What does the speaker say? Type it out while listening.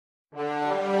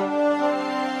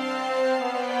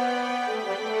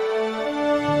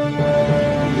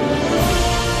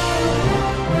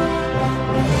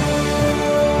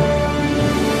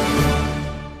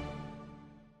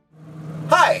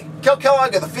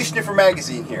Kellogg of the Fish Sniffer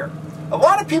magazine here. A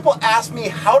lot of people ask me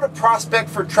how to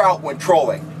prospect for trout when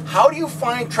trolling. How do you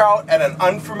find trout at an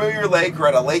unfamiliar lake or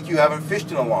at a lake you haven't fished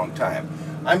in a long time?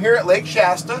 I'm here at Lake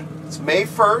Shasta. It's May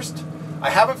 1st. I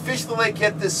haven't fished the lake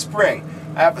yet this spring.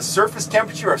 I have a surface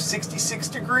temperature of 66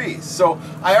 degrees. So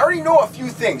I already know a few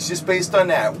things just based on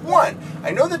that. One, I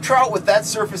know the trout with that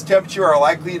surface temperature are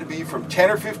likely to be from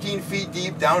 10 or 15 feet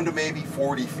deep down to maybe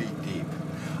 40 feet deep.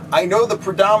 I know the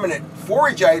predominant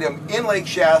forage item in Lake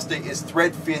Shasta is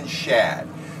threadfin shad.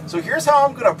 So here's how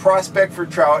I'm going to prospect for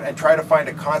trout and try to find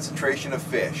a concentration of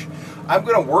fish. I'm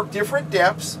going to work different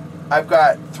depths. I've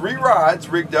got 3 rods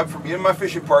rigged up for me and my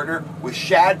fishing partner with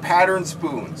shad pattern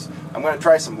spoons. I'm going to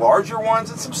try some larger ones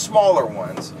and some smaller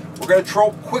ones. We're going to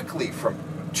troll quickly from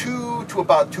 2 to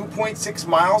about 2.6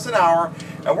 miles an hour,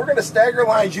 and we're going to stagger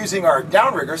lines using our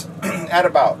downriggers at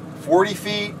about 40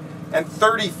 feet and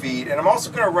 30 feet, and I'm also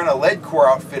going to run a lead core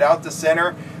outfit out the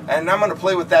center, and I'm going to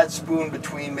play with that spoon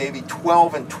between maybe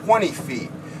 12 and 20 feet.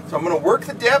 So I'm going to work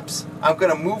the depths, I'm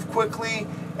going to move quickly,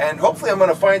 and hopefully I'm going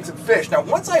to find some fish. Now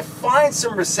once I find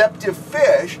some receptive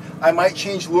fish, I might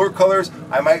change lure colors,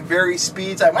 I might vary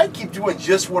speeds, I might keep doing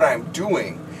just what I'm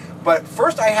doing. But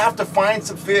first I have to find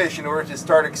some fish in order to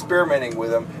start experimenting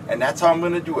with them, and that's how I'm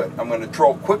going to do it. I'm going to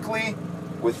troll quickly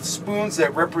with spoons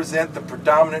that represent the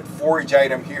predominant forage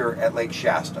item here at Lake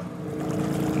Shasta.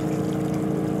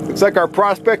 Looks like our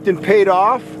prospecting paid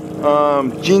off.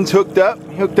 Gene's hooked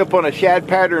up on a shad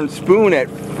pattern spoon at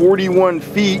 41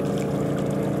 feet.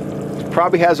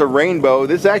 Probably has a rainbow.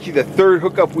 This is actually the 3rd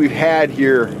hookup we've had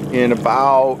here in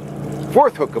about,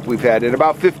 4th hookup we've had in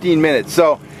about 15 minutes.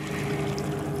 So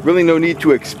really no need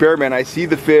to experiment. I see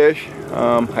the fish.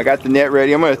 I got the net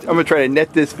ready. I'm gonna try to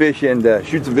net this fish and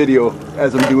shoot some video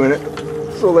as I'm doing it.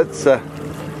 So let's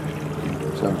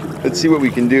see what we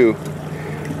can do.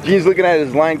 Gene's looking at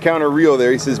his line counter reel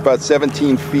there. He says about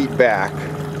 17 feet back.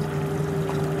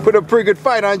 Put a pretty good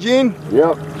fight on, Gene.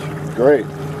 Yep, great.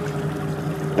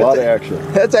 A lot of action.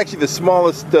 That's actually the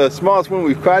smallest one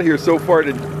we've caught here so far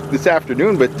this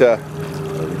afternoon, but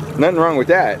nothing wrong with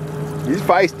that. He's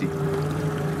feisty.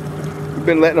 We've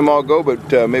been letting them all go,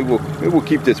 but maybe we'll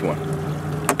keep this one.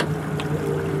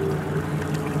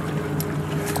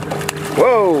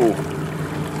 Whoa!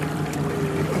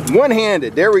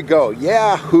 One-handed. There we go.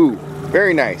 Yahoo!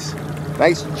 Very nice.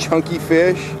 Nice chunky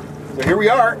fish. So here we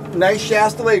are. Nice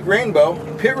Shasta Lake rainbow.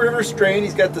 Pitt River strain.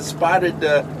 He's got the spotted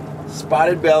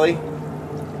belly.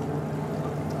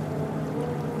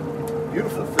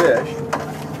 Beautiful fish.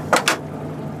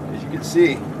 As you can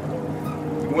see,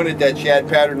 he wanted that shad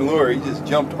pattern lure. He just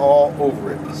jumped all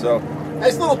over it. So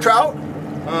nice little trout.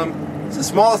 It's the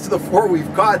smallest of the 4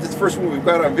 we've caught. This is the first one we've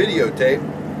got on videotape,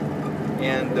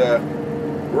 and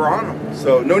we're on them.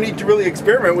 So no need to really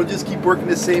experiment. We'll just keep working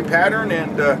the same pattern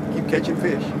and keep catching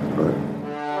fish. All right.